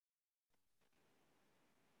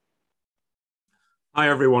Hi,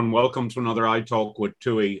 everyone. Welcome to another iTalk with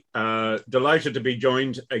Tui. Delighted to be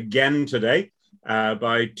joined again today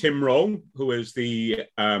by Tim Rowe, who is the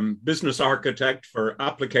business architect for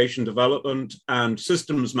application development and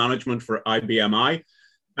systems management for IBMI.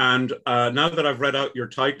 And now that I've read out your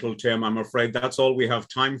title, Tim, I'm afraid that's all we have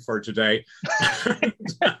time for today.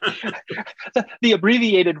 The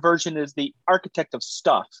abbreviated version is the architect of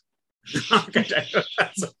stuff. Okay,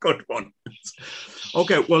 that's a good one.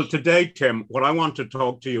 Okay, well, today, Tim, what I want to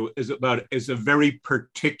talk to you is a very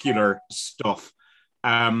particular stuff.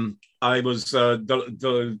 I was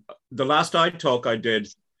the last iTalk I did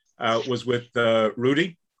was with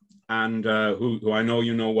Rudy, and who I know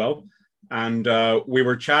you know well, and we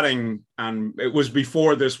were chatting, and it was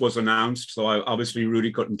before this was announced, so obviously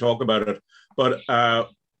Rudy couldn't talk about it, but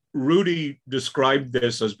Rudy described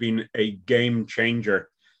this as being a game changer.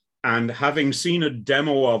 And having seen a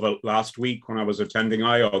demo of it last week when I was attending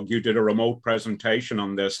IOG, you did a remote presentation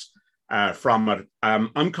on this from it.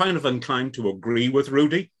 I'm kind of inclined to agree with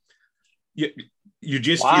Rudy. You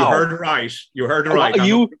Wow. heard it right. You heard it Well,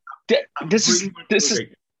 right. this is this is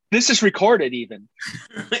this is recorded even.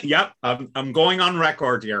 Yep, I'm going on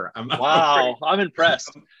record here. Wow, I'm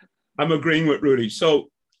impressed. I'm agreeing with Rudy.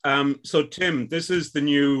 So Tim, this is the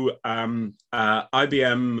new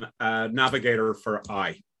IBM Navigator for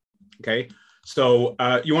I. Okay. So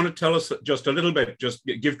you want to tell us just a little bit, just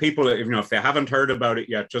give people, if they haven't heard about it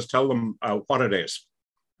yet, just tell them what it is.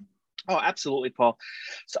 Oh, absolutely, Paul.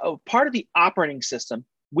 So part of the operating system,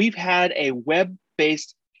 we've had a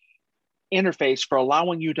web-based interface for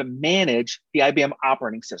allowing you to manage the IBM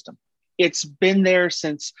operating system. It's been there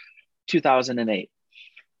since 2008.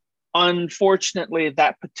 Unfortunately,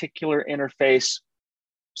 that particular interface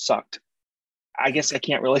sucked. I guess I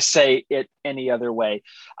can't really say it any other way.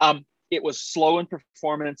 It was slow in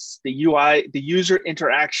performance. The UI, the user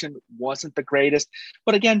interaction wasn't the greatest.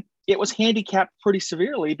 But again, it was handicapped pretty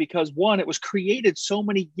severely because one, it was created so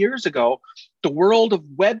many years ago. The world of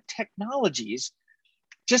web technologies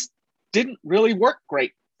just didn't really work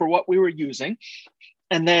great for what we were using.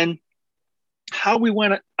 And then how we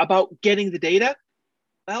went about getting the data,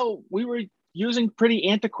 well, we were using pretty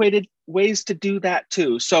antiquated ways to do that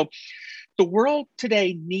too. So the world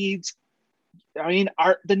today needs,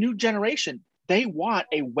 the new generation, they want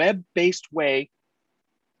a web-based way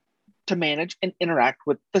to manage and interact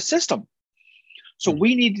with the system. So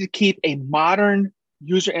we needed to keep a modern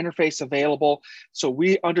user interface available. So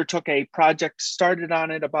we undertook a project, started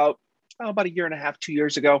on it about a year and a half, 2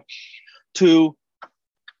 years ago, to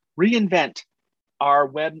reinvent our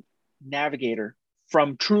web navigator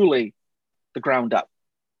from truly the ground up.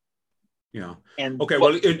 Yeah. And Okay.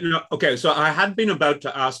 Well, okay. So I had been about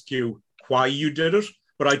to ask you why you did it,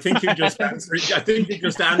 but I think you just answered. I think you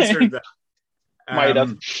just answered that. Might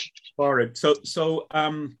have. All right.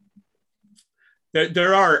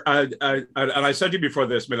 There are, and I said to you before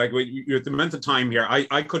this, but like at the amount of time here,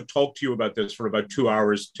 I could talk to you about this for about 2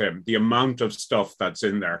 hours, Tim. The amount of stuff that's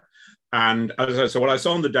in there, and as I said, what I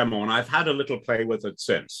saw in the demo, and I've had a little play with it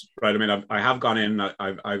since, right? I mean, I have gone in,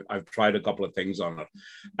 I've tried a couple of things on it,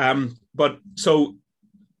 but so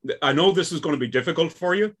I know this is going to be difficult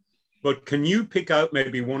for you. But can you pick out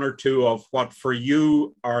maybe one or two of what for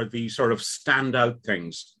you are the sort of standout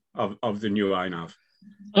things of the new iNav?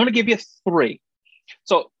 I'm going to give you three.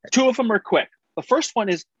 So two of them are quick. The first one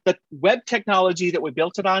is the web technology that we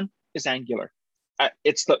built it on is Angular.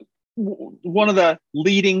 It's one of the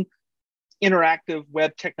leading interactive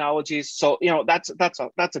web technologies. So that's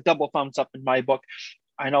a double thumbs up in my book.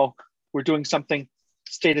 I know we're doing something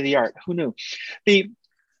state of the art. Who knew?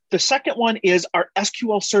 The second one is our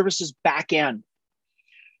SQL services backend.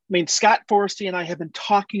 I mean, Scott Forresty and I have been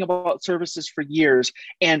talking about services for years,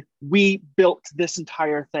 and we built this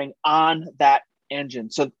entire thing on that engine.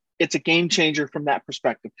 So it's a game changer from that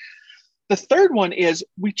perspective. The third one is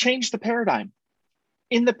we changed the paradigm.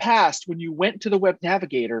 In the past, when you went to the web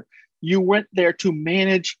navigator, you went there to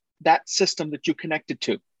manage that system that you connected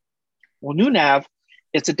to. Well, NewNav,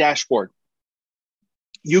 it's a dashboard.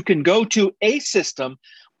 You can go to a system,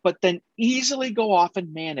 but then easily go off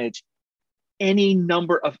and manage any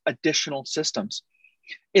number of additional systems.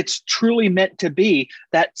 It's truly meant to be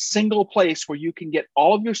that single place where you can get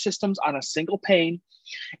all of your systems on a single pane,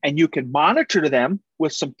 and you can monitor them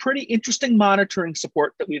with some pretty interesting monitoring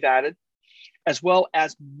support that we've added, as well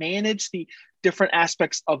as manage the different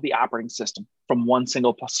aspects of the operating system from one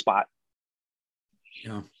single spot.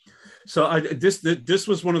 Yeah. So this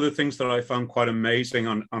was one of the things that I found quite amazing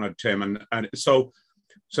on it, Tim. And so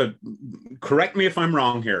correct me if I'm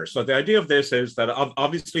wrong here. So the idea of this is that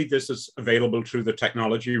obviously this is available through the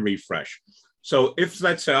technology refresh. So if,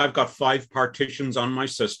 let's say, I've got 5 partitions on my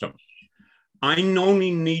system, I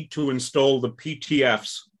only need to install the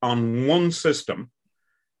PTFs on one system,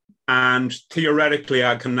 and theoretically,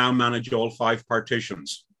 I can now manage all 5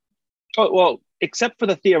 partitions. Oh, well, except for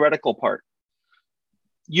the theoretical part,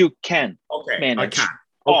 you can manage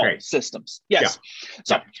all systems. Yes.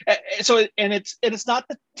 Yeah. And it's not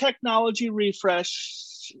the technology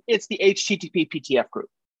refresh; it's the HTTP PTF group.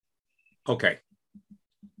 Okay.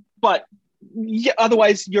 But yeah,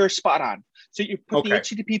 otherwise, you're spot on. So you put the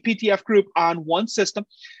HTTP PTF group on one system,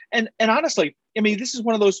 and honestly, I mean, this is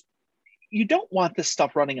one of those. You don't want this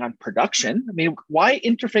stuff running on production. I mean, why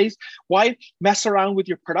interface? Why mess around with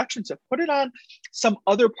your production stuff? Put it on some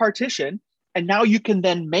other partition, and now you can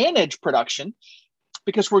then manage production,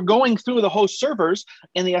 because we're going through the host servers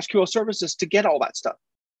and the SQL services to get all that stuff.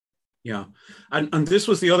 Yeah, and this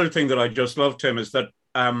was the other thing that I just love, Tim, is that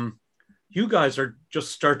you guys are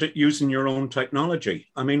just started using your own technology.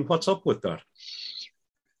 I mean, what's up with that?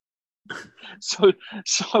 So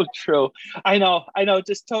true. I know,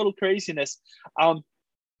 just total craziness.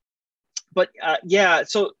 But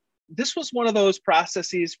so this was one of those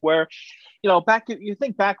processes where, you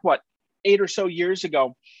think back, what, 8 or so years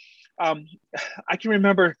ago, I can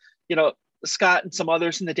remember, Scott and some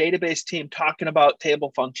others in the database team talking about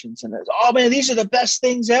table functions, and oh man, these are the best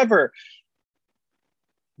things ever.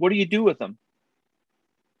 What do you do with them?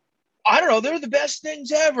 I don't know. They're the best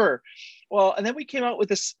things ever. Well, and then we came out with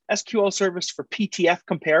this SQL service for PTF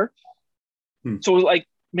compare. So like,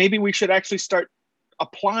 maybe we should actually start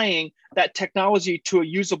applying that technology to a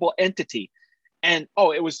usable entity. And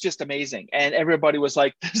it was just amazing. And everybody was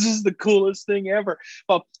like, this is the coolest thing ever.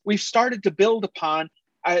 Well, we've started to build upon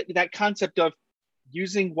that concept of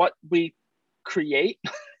using what we create.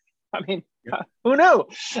 I mean, who knew?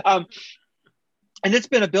 And it's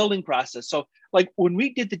been a building process. So like when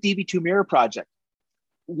we did the DB2 Mirror project,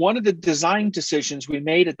 one of the design decisions we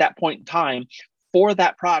made at that point in time for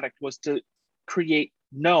that product was to create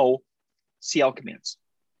no CL commands.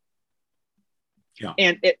 Yeah.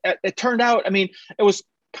 And it turned out, I mean, it was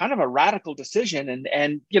kind of a radical decision,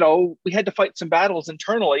 and we had to fight some battles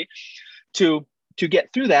internally to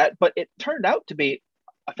get through that, but it turned out to be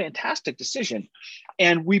a fantastic decision.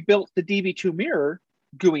 And we built the DB2 Mirror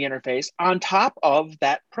GUI interface on top of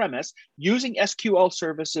that premise using SQL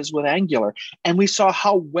services with Angular. And we saw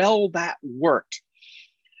how well that worked.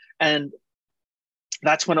 And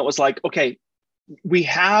that's when it was like, okay, we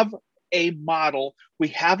have a model, we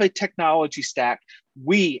have a technology stack.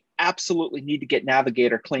 We absolutely need to get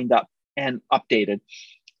Navigator cleaned up and updated.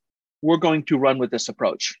 We're going to run with this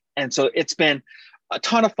approach. And so it's been a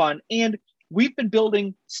ton of fun. And we've been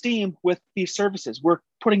building steam with these services. We're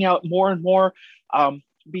putting out more and more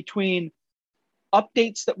between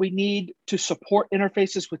updates that we need to support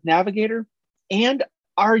interfaces with Navigator and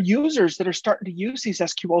our users that are starting to use these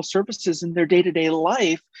SQL services in their day-to-day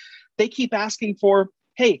life. They keep asking for,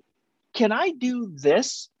 hey, can I do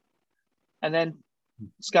this? And then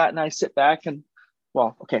Scott and I sit back and,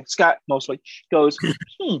 Scott mostly goes,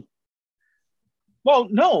 well,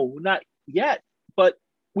 no, not yet, but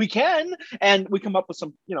we can. And we come up with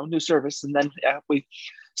some, new service, and then we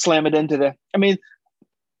slam it into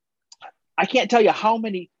I can't tell you how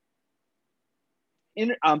many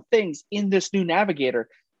things in this new Navigator.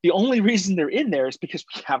 The only reason they're in there is because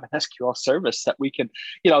we have an SQL service that we can,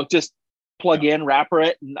 just plug in, wrapper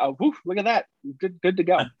it, and look at that, good to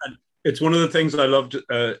go. And it's one of the things I loved,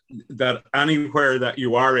 that anywhere that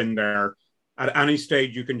you are in there, at any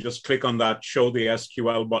stage, you can just click on that show the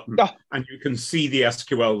SQL button, and you can see the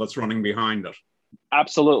SQL that's running behind it.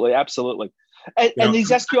 Absolutely. And these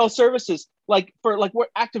SQL services, we're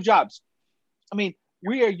active jobs. I mean,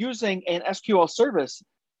 we are using an SQL service,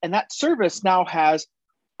 and that service now has,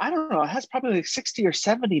 it has probably like 60 or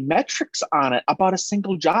 70 metrics on it about a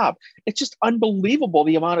single job. It's just unbelievable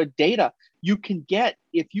the amount of data you can get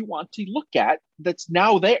if you want to look at that's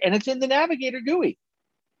now there, and it's in the Navigator GUI.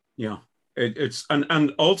 Yeah, it's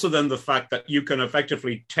and also then the fact that you can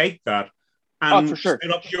effectively take that and for sure.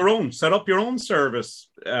 set up your own service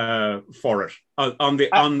for it on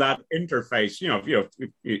that interface.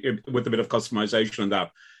 With a bit of customization and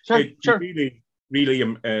that. Sure. Really, really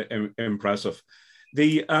impressive.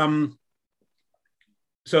 The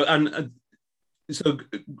so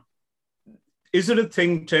is it a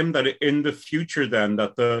thing, Tim, that in the future then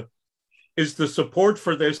that is the support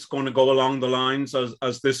for this going to go along the lines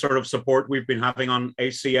as this sort of support we've been having on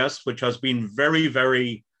ACS, which has been very,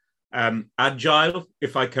 very agile,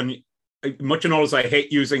 if I can, much and all as I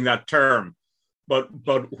hate using that term, but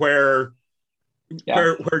where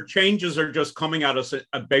changes are just coming at us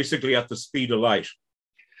basically at the speed of light.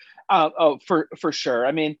 For sure.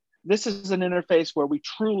 I mean, this is an interface where we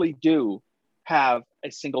truly do have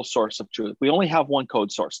a single source of truth. We only have one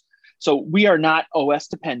code source. So we are not OS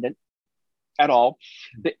dependent at all.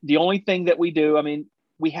 The only thing that we do, I mean,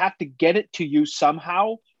 we have to get it to you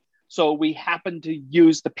somehow. So we happen to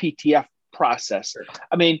use the PTF process.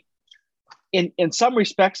 I mean, in some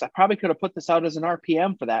respects, I probably could have put this out as an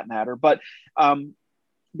RPM for that matter, but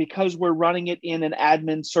because we're running it in an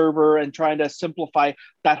admin server and trying to simplify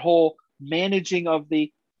that whole managing of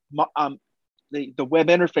the web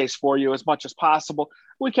interface for you as much as possible,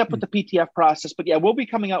 we kept with the PTF process. But yeah, we'll be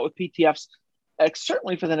coming out with PTFs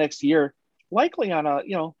certainly for the next year, likely on a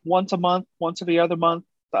once a month, once every other month.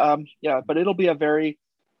 But it'll be a very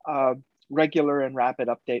regular and rapid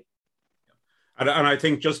update. And I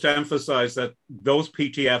think just to emphasize that those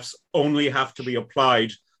PTFs only have to be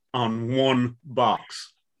applied on one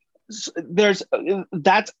box.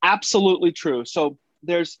 That's absolutely true. So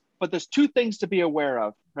there's two things to be aware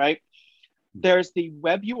of, right? There's the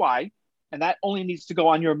web UI, and that only needs to go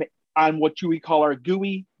on what we call our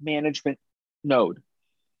GUI management node.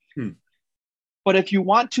 But if you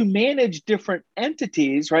want to manage different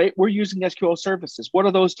entities, right, we're using SQL services. What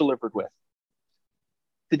are those delivered with?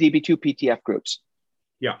 The DB2 PTF groups.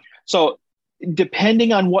 Yeah. So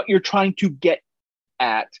depending on what you're trying to get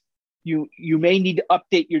at, you may need to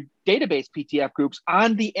update your database PTF groups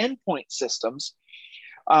on the endpoint systems.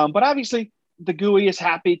 But obviously, the GUI is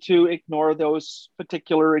happy to ignore those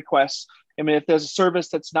particular requests. I mean, if there's a service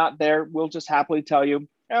that's not there, we'll just happily tell you,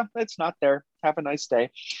 yeah, it's not there. Have a nice day.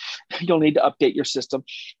 You'll need to update your system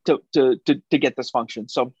to get this function.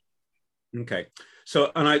 So, okay.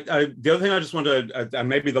 So, and I the other thing I just want to, and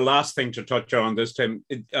maybe the last thing to touch on this, Tim,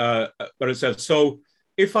 but it says, so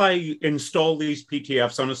if I install these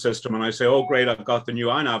PTFs on a system and I say, oh, great, I've got the new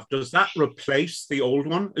iNav, does that replace the old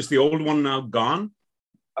one? Is the old one now gone?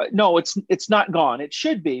 No, it's not gone. It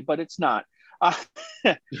should be, but it's not.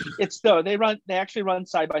 They actually run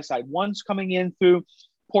side by side. One's coming in through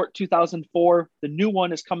port 2004. The new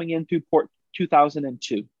one is coming in through port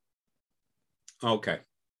 2002. Okay.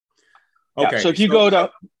 Yeah, so if you go to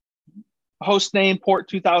hostname port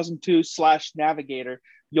 2002/navigator,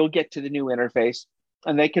 you'll get to the new interface,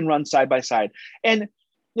 and they can run side by side. And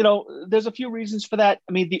there's a few reasons for that.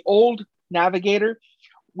 I mean, the old navigator,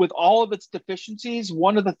 with all of its deficiencies,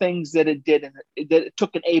 one of the things that it did, and that it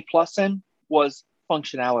took an A+ in, was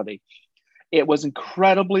functionality. It was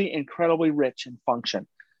incredibly, incredibly rich in function.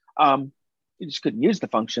 You just couldn't use the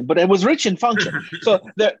function, but it was rich in function. So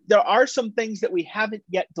there are some things that we haven't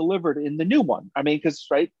yet delivered in the new one. I mean, because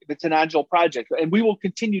it's an agile project, and we will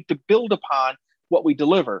continue to build upon what we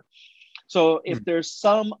deliver. So if there's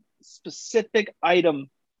some specific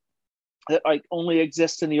item that only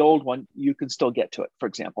exists in the old one, you can still get to it, for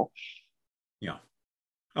example. Yeah.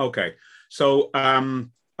 Okay. So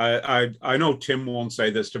I know Tim won't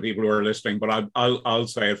say this to people who are listening, but I'll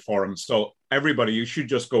say it for him. So everybody, you should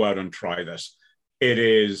just go out and try this. It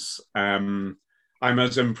is, I'm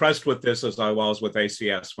as impressed with this as I was with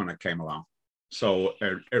ACS when it came along. So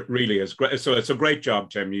it really is great. So it's a great job,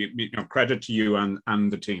 Tim. Credit to you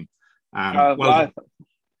and the team.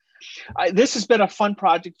 This has been a fun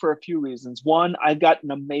project for a few reasons. One, I've got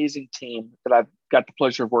an amazing team that I've got the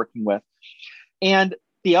pleasure of working with. And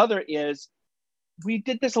the other is, we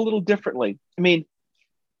did this a little differently. I mean,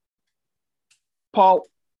 Paul,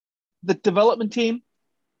 the development team,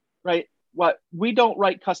 right? We don't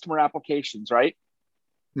write customer applications, right?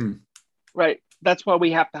 Right. That's why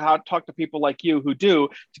we have to talk to people like you who do,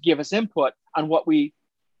 to give us input on what we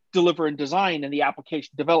deliver and design in the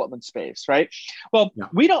application development space, right? Well,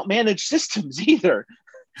 we don't manage systems either.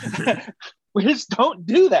 We just don't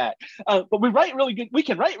do that. But we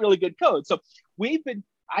can write really good code. So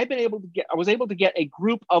I was able to get a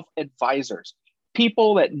group of advisors,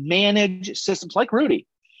 people that manage systems like Rudy,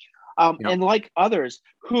 and like others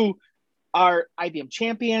who are IBM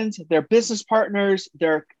champions, they're business partners,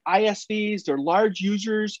 they're ISVs, they're large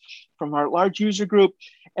users from our large user group.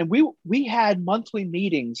 And we had monthly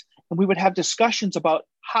meetings, and we would have discussions about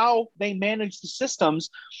how they manage the systems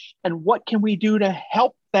and what can we do to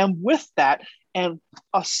help them with that. And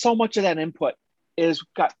so much of that input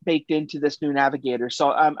got baked into this new navigator. So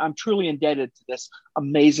I'm truly indebted to this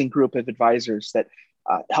amazing group of advisors that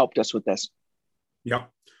helped us with this. Yeah.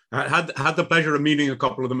 I had the pleasure of meeting a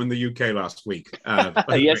couple of them in the UK last week.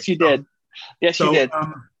 Yes, you did. Yes, you did.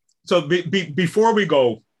 So before we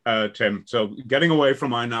go, Tim, so getting away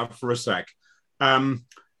from iNav for a sec,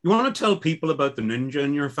 you want to tell people about the ninja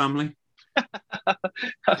in your family?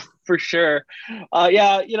 For sure.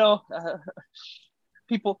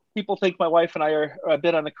 People think my wife and I are a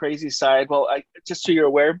bit on the crazy side. Well, just so you're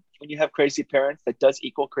aware, when you have crazy parents, that does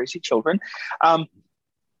equal crazy children.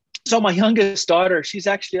 So my youngest daughter, she's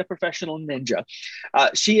actually a professional ninja.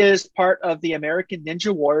 She is part of the American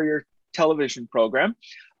Ninja Warrior television program.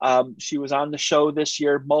 She was on the show this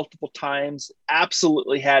year multiple times,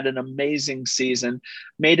 absolutely had an amazing season,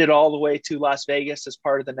 made it all the way to Las Vegas as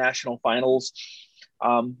part of the national finals.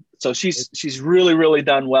 So she's really, really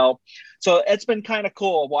done well. So it's been kind of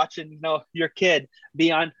cool watching, your kid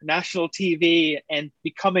be on national TV and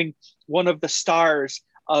becoming one of the stars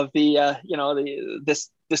of the,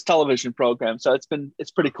 this television program. So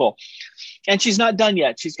it's pretty cool. And she's not done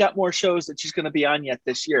yet. She's got more shows that she's going to be on yet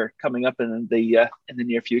this year coming up in the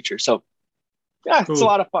near future. So yeah, cool. It's a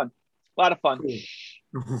lot of fun. Cool.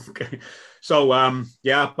 Okay. So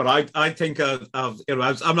but I think today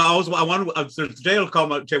will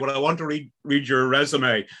come out to what I want to read your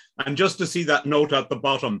resume, and just to see that note at the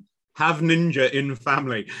bottom, have ninja in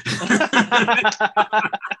family.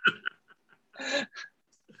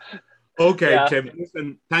 Okay, yeah. Tim,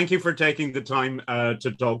 listen, thank you for taking the time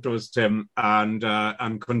to talk to us, Tim, and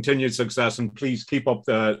continued success, and please keep up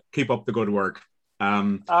the good work.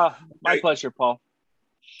 My pleasure, Paul.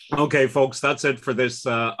 Okay, folks, that's it for this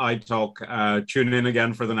iTalk. Tune in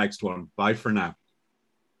again for the next one. Bye for now.